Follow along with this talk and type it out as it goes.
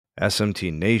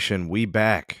SMT Nation, we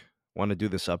back. Want to do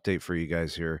this update for you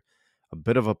guys here. A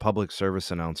bit of a public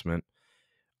service announcement.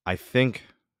 I think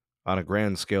on a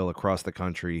grand scale across the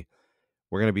country,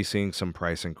 we're going to be seeing some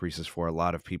price increases for a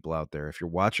lot of people out there. If you're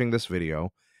watching this video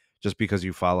just because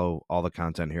you follow all the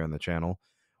content here on the channel,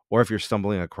 or if you're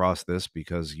stumbling across this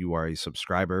because you are a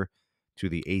subscriber to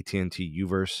the AT&T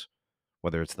Uverse,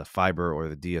 whether it's the fiber or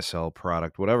the DSL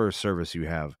product, whatever service you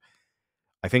have,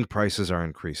 I think prices are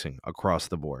increasing across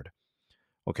the board.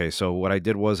 Okay, so what I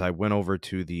did was I went over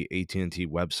to the AT&T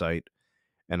website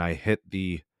and I hit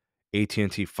the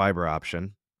AT&T fiber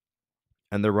option,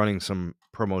 and they're running some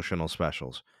promotional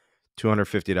specials.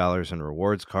 $250 in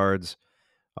rewards cards.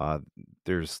 Uh,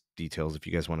 there's details if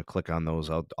you guys want to click on those.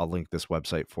 I'll link this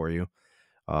website for you.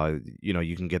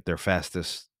 You can get their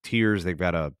fastest tiers. They've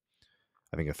got I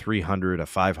think a 300, a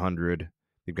 500.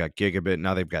 They've got gigabit.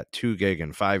 Now they've got 2 gig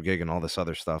and 5 gig and all this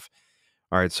other stuff.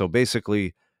 All right, so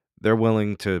basically they're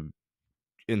willing to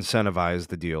incentivize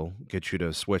the deal, get you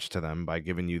to switch to them by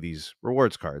giving you these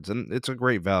rewards cards, and it's a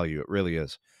great value. It really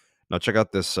is. Now check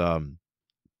out this.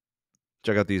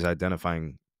 Check out these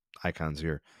identifying icons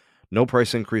here. No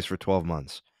price increase for 12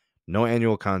 months. No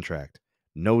annual contract.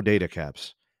 No data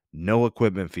caps. No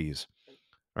equipment fees.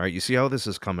 All right, you see how this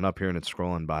is coming up here and it's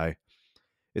scrolling by.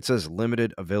 It says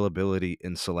limited availability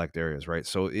in select areas, right?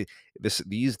 So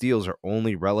these deals are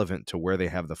only relevant to where they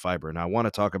have the fiber. Now I want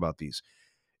to talk about these.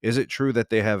 Is it true that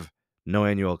they have no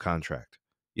annual contract?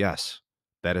 Yes,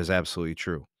 that is absolutely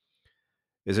true.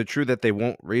 Is it true that they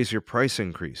won't raise your price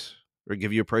increase or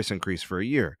give you a price increase for a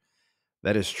year?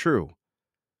 That is true.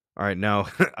 All right, now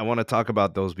I want to talk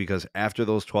about those because after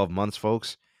those 12 months,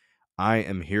 folks, I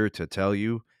am here to tell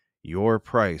you your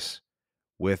price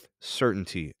with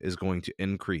certainty is going to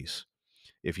increase.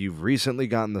 If you've recently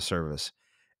gotten the service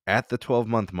at the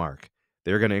 12-month mark,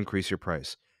 they're going to increase your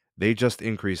price. They just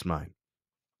increased mine.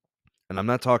 And I'm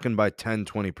not talking by 10,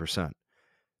 20%.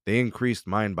 They increased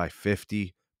mine by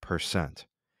 50%.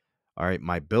 All right,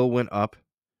 my bill went up,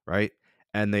 right?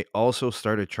 And they also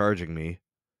started charging me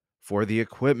for the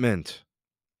equipment.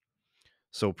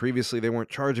 So previously they weren't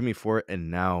charging me for it,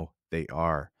 and now they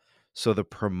are. So the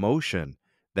promotion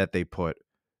that they put,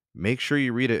 make sure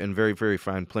you read it in very, very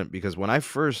fine print, because when I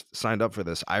first signed up for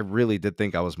this, I really did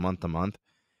think I was month to month,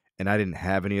 and I didn't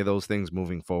have any of those things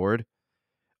moving forward.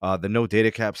 The no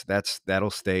data caps, that'll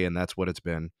stay, and that's what it's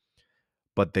been.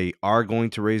 But they are going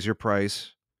to raise your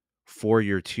price for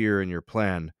your tier and your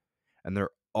plan, and they're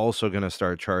also going to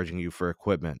start charging you for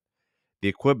equipment. The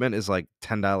equipment is like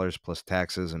 $10 plus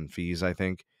taxes and fees, I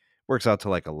think. Works out to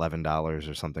like $11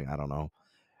 or something, I don't know.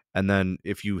 And then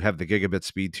if you have the gigabit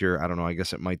speed tier, I don't know, I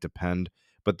guess it might depend,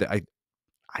 but I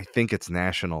think it's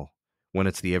national when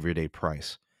it's the everyday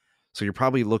price. So you're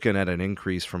probably looking at an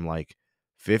increase from like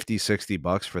 50,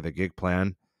 $60 for the gig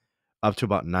plan up to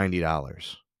about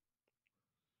 $90.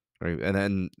 Right.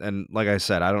 And like I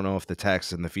said, I don't know if the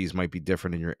tax and the fees might be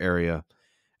different in your area.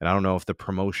 And I don't know if the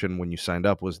promotion when you signed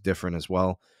up was different as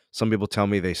well. Some people tell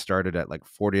me they started at like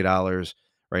 $40,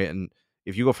 right? And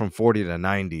if you go from 40 to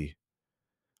 90,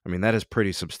 I mean, that is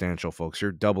pretty substantial, folks.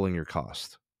 You're doubling your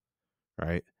cost,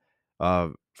 right?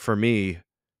 For me,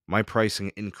 my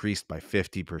pricing increased by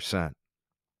 50%.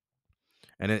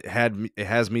 And it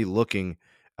has me looking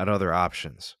at other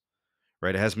options,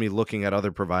 right? It has me looking at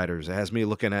other providers. It has me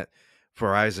looking at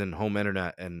Verizon Home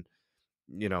Internet and,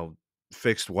 you know,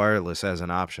 fixed wireless as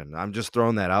an option. I'm just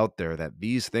throwing that out there that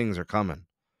these things are coming.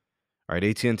 All right,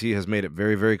 AT&T has made it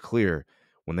very, very clear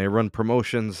when they run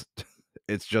promotions,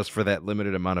 it's just for that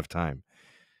limited amount of time.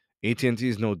 AT&T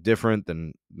is no different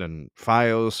than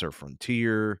Fios or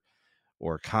Frontier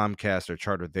or Comcast or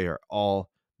Charter. They are all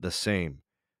the same.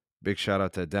 Big shout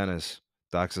out to Dennis,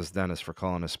 Doxus Dennis, for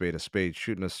calling a spade,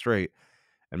 shooting us straight,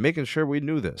 and making sure we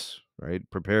knew this, right?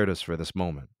 Prepared us for this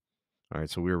moment. All right,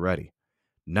 so we were ready.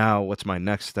 Now, what's my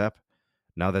next step?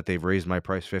 Now that they've raised my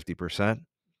price 50%,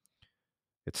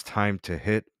 it's time to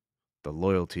hit the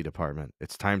loyalty department.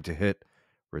 It's time to hit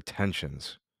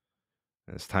retentions.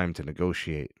 And it's time to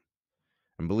negotiate.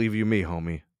 And believe you me,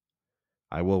 homie,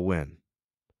 I will win.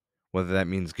 Whether that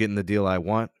means getting the deal I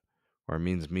want or it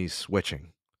means me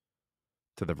switching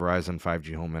to the Verizon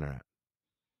 5G home internet.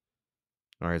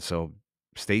 All right, so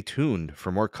stay tuned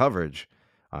for more coverage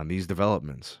on these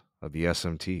developments of the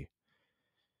SMT.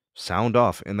 Sound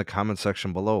off in the comment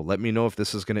section below. Let me know if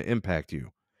this is going to impact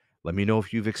you. Let me know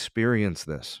if you've experienced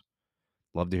this.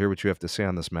 Love to hear what you have to say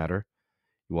on this matter.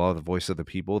 You all are the voice of the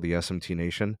people, the SMT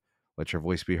Nation. Let your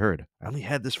voice be heard. I only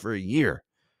had this for a year.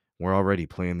 We're already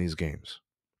playing these games.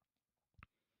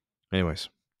 Anyways,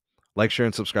 Like, share,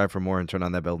 and subscribe for more, and turn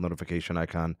on that bell notification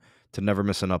icon to never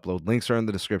miss an upload. Links are in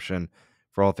the description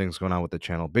for all things going on with the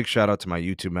channel. Big shout out to my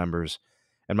YouTube members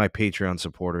and my Patreon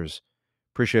supporters.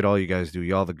 Appreciate all you guys do.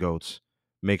 Y'all the goats,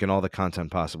 making all the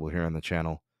content possible here on the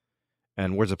channel.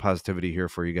 And words of positivity here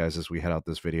for you guys as we head out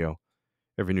this video.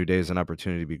 Every new day is an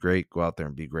opportunity to be great. Go out there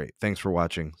and be great. Thanks for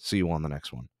watching. See you on the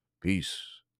next one. Peace.